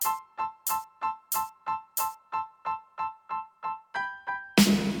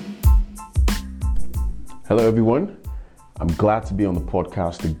Hello, everyone. I'm glad to be on the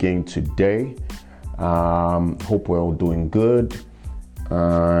podcast again today. Hope we're all doing good,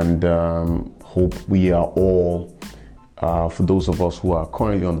 and hope we are all, for those of us who are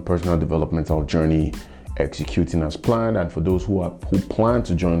currently on the personal developmental journey, executing as planned, and for those who plan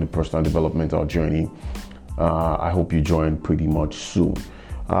to join the personal developmental journey, I hope you join pretty much soon.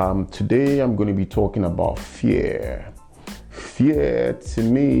 Today, I'm going to be talking about fear. Fear, to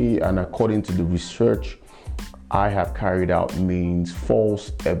me, and according to the research I have carried out, means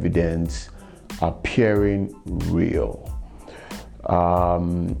false evidence appearing real.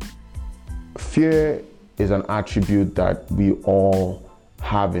 Fear is an attribute that we all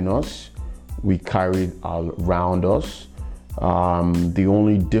have in us. We carry it around us. The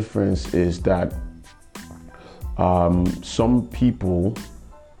only difference is that some people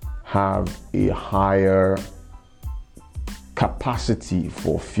have a higher capacity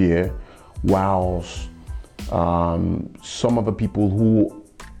for fear, whilst some of the people who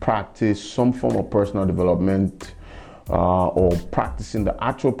practice some form of personal development or practicing the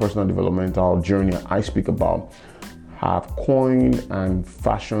actual personal developmental journey I speak about have coined and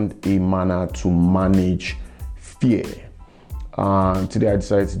fashioned a manner to manage fear. Today I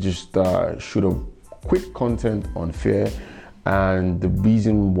decided to just shoot a quick content on fear, and the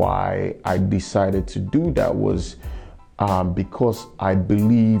reason why I decided to do that was because I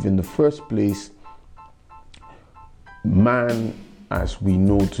believe, in the first place, man, as we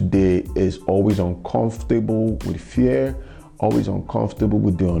know today, is always uncomfortable with fear, always uncomfortable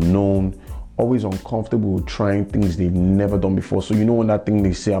with the unknown, always uncomfortable with trying things they've never done before. So when that thing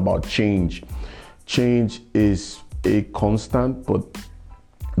they say about change is a constant, but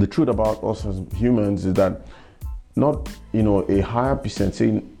the truth about us as humans is that not, a higher percent,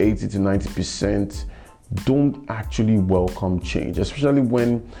 say 80 to 90%, don't actually welcome change, especially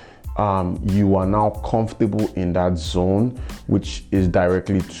when you are now comfortable in that zone, which is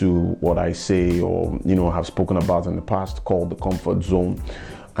directly to what I say or have spoken about in the past, called the comfort zone.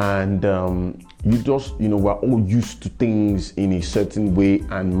 And you just we're all used to things in a certain way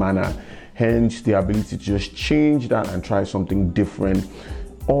and manner, hence the ability to just change that and try something different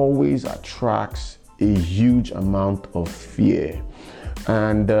always attracts a huge amount of fear.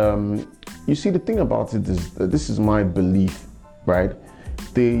 And you see, the thing about it is that this is my belief, right?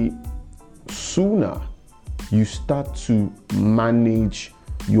 The sooner you start to manage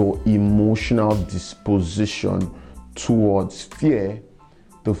your emotional disposition towards fear,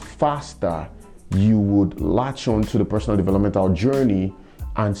 the faster you would latch on to the personal developmental journey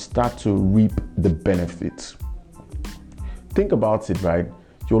and start to reap the benefits. Think about it, right?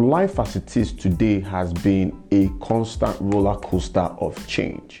 Your life as it is today has been a constant roller coaster of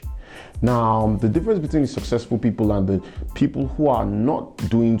change. Now, the difference between the successful people and the people who are not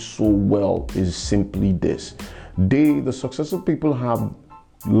doing so well is simply this. The successful people have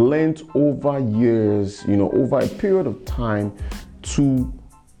learned over years, over a period of time, to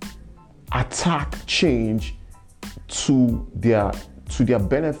attack change to their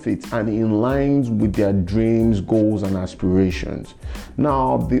benefit and in line with their dreams, goals, and aspirations.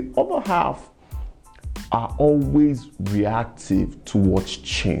 Now, the other half are always reactive towards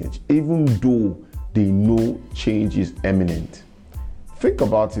change, even though they know change is imminent. Think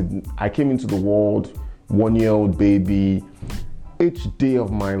about it. I came into the world, 1-year-old baby. Each day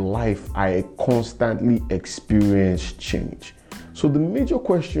of my life, I constantly experience change. So the major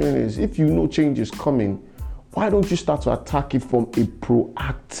question is, if you know change is coming, why don't you start to attack it from a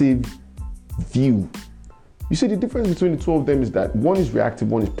proactive view? You see, the difference between the two of them is that one is reactive,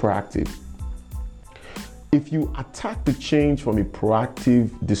 one is proactive. If you attack the change from a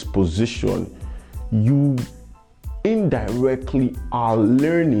proactive disposition, you indirectly are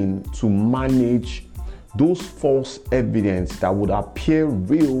learning to manage those false evidence that would appear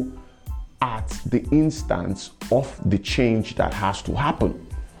real at the instance of the change that has to happen.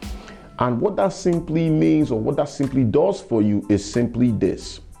 And what that simply means, or what that simply does for you, is simply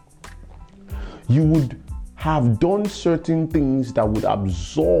this. You would have done certain things that would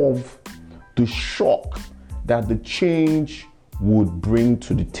absorb the shock that the change would bring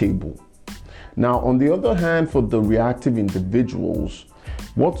to the table. Now, on the other hand, for the reactive individuals,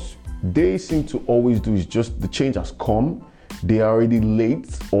 what they seem to always do is just the change has come, they are already late,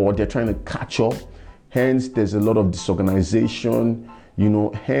 or they're trying to catch up. Hence, there's a lot of disorganization.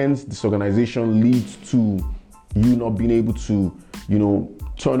 Hence disorganization leads to you not being able to,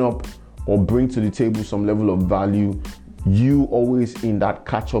 turn up or bring to the table some level of value. You always in that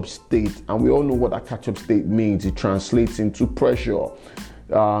catch-up state, and we all know what that catch-up state means. It translates into pressure,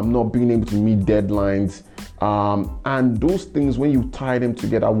 not being able to meet deadlines, and those things, when you tie them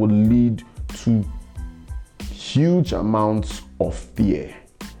together, will lead to huge amounts of fear,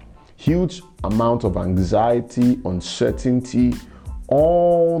 huge amount of anxiety, uncertainty,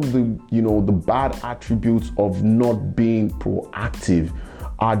 all the, the bad attributes of not being proactive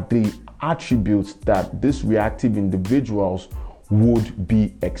are the attributes that these reactive individuals would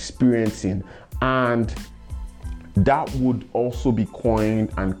be experiencing. And that would also be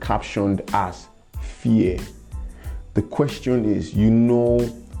coined and captioned as fear. The question is,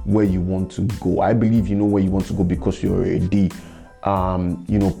 where you want to go. I believe you know where you want to go because you're already,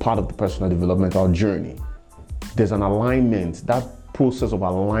 part of the personal developmental journey. There's an alignment, that process of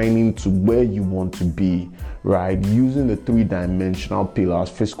aligning to where you want to be, right? Using the 3-dimensional pillars,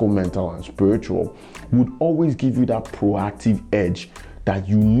 physical, mental, and spiritual, would always give you that proactive edge that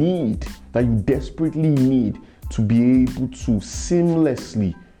you need, that you desperately need to be able to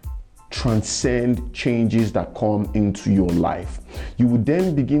seamlessly transcend changes that come into your life. You will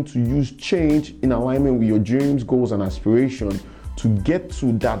then begin to use change in alignment with your dreams, goals, and aspirations to get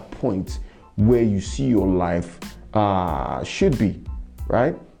to that point where you see your life should be,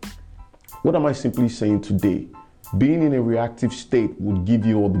 right? What am I simply saying today? Being in a reactive state would give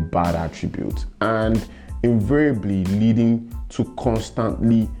you all the bad attributes and invariably leading to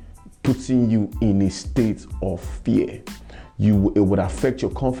constantly putting you in a state of fear. It would affect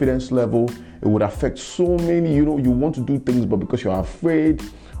your confidence level. It would affect so many, you want to do things, but because you're afraid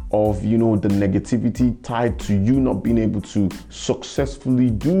of, the negativity tied to you not being able to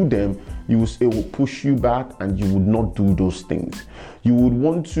successfully do them, it will push you back and you would not do those things. You would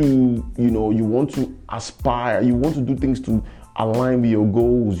want to, you want to aspire, you want to do things to align with your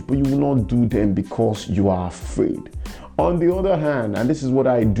goals, but you will not do them because you are afraid. On the other hand, and this is what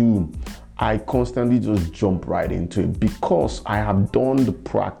I do, I constantly just jump right into it because I have done the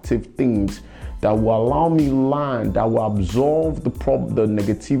proactive things that will allow me land, that will absorb the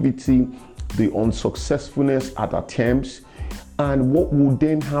negativity, the unsuccessfulness at attempts. And what will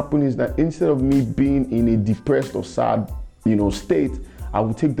then happen is that instead of me being in a depressed or sad, state, I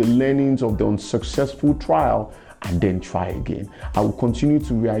will take the learnings of the unsuccessful trial and then try again. I will continue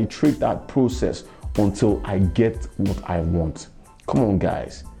to reiterate that process until I get what I want. Come on,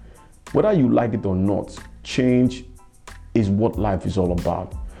 guys. Whether you like it or not, change is what life is all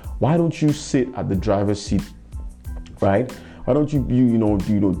about. Why don't you sit at the driver's seat, right? Why don't you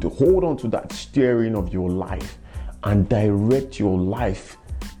to hold on to that steering of your life and direct your life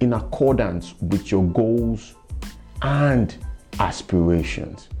in accordance with your goals and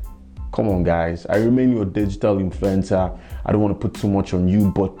aspirations? Come on, guys. I remain your digital influencer. I don't want to put too much on you,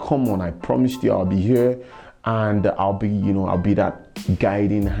 but come on, I promised you I'll be here. And I'll be that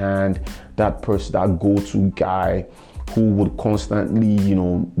guiding hand, that person, that go-to guy who would constantly,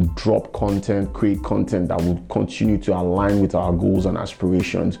 drop content, create content that would continue to align with our goals and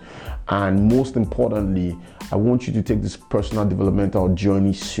aspirations. And most importantly, I want you to take this personal developmental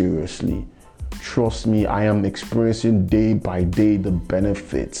journey seriously. Trust me, I am experiencing day by day the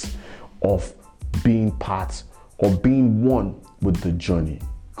benefits of being part or being one with the journey.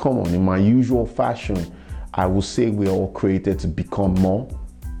 Come on, in my usual fashion, I will say we're all created to become more.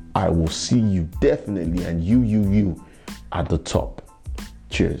 I will see you definitely, and you at the top.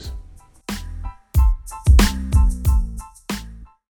 Cheers.